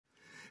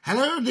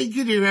Hello,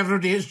 dinky-doo,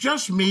 everybody. It's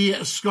just me,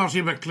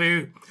 Scottie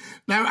McClue.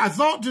 Now, I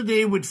thought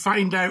today we'd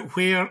find out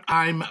where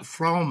I'm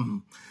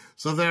from.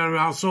 So there we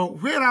are. So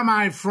where am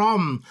I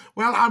from?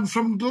 Well, I'm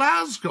from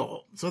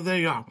Glasgow. So there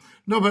you are.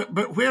 No,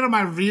 but where am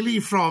I really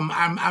from?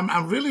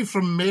 I'm really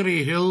from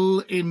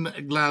Maryhill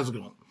in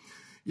Glasgow.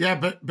 Yeah,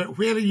 but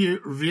where are you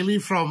really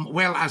from?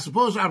 Well, I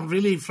suppose I'm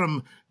really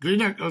from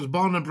Greenock. I was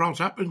born and brought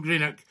up in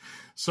Greenock.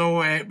 So,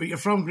 but you're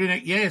from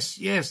Greenock? Yes,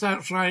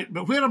 that's right.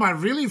 But where am I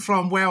really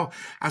from? Well,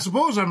 I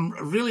suppose I'm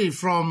really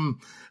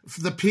from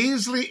the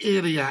Paisley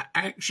area,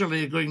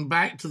 actually, going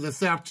back to the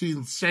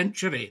 13th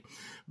century.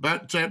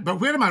 But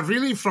where am I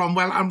really from?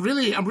 Well, I'm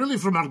really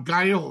from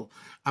Argyll.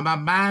 I'm a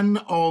man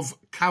of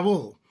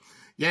Cowell.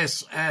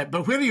 Yes,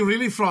 but where are you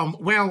really from?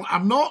 Well,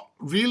 I'm not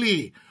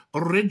really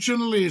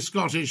originally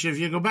Scottish. If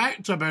you go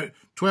back to about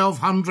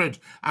 1200,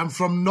 I'm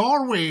from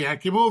Norway. I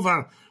came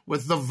over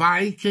with the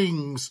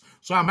Vikings.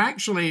 So I'm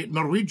actually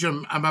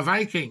Norwegian. I'm a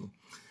Viking.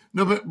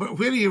 No, but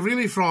where are you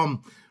really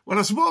from? Well,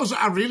 I suppose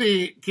I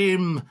really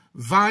came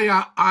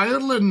via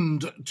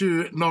Ireland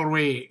to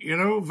Norway,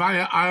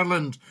 via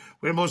Ireland,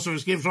 where most of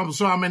us came from.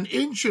 So I'm an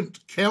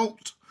ancient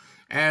Celt.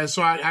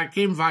 So I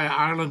came via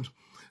Ireland.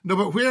 No,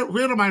 but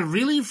where am I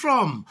really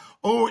from?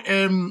 Oh,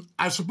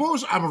 I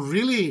suppose I'm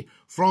really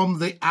from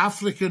the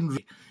African.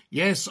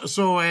 Yes,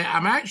 so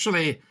I'm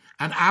actually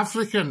an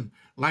African,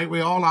 like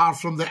we all are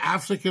from the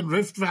African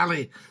Rift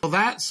Valley.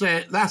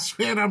 So that's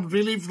where I'm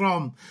really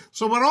from.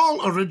 So we're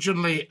all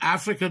originally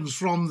Africans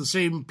from the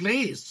same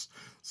place.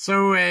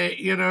 So,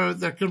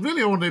 there can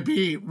really only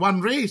be one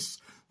race,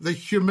 the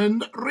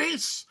human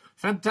race.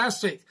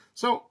 Fantastic.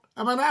 So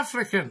I'm an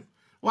African.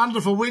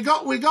 Wonderful. We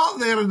got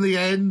there in the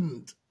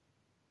end.